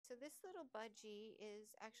this little budgie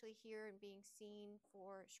is actually here and being seen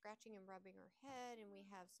for scratching and rubbing her head, and we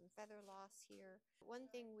have some feather loss here. One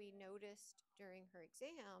thing we noticed during her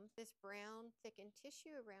exam, this brown thickened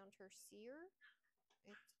tissue around her cere.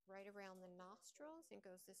 It's right around the nostrils and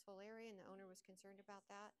goes this whole area, and the owner was concerned about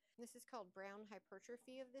that. This is called brown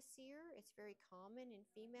hypertrophy of the cere. It's very common in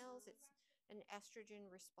females. It's an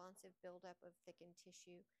estrogen-responsive buildup of thickened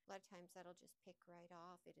tissue. A lot of times that'll just pick right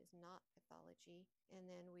off. It is not pathology. And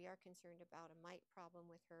then we are concerned about a mite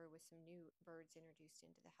problem with her with some new birds introduced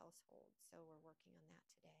into the household. So we're working on that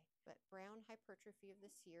today. But brown hypertrophy of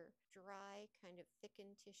the cere, dry, kind of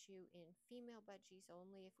thickened tissue in female budgies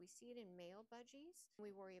only. If we see it in male budgies,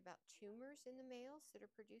 we worry about tumors in the males that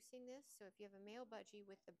are producing this. So if you have a male budgie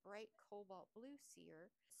with the bright cobalt blue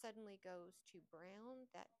cere, suddenly goes to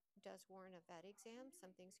brown, that does warrant a vet exam.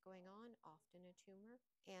 Something's going on, often a tumor.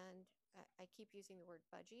 And I keep using the word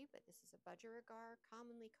budgie, but this is a budgerigar,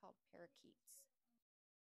 commonly called parakeets.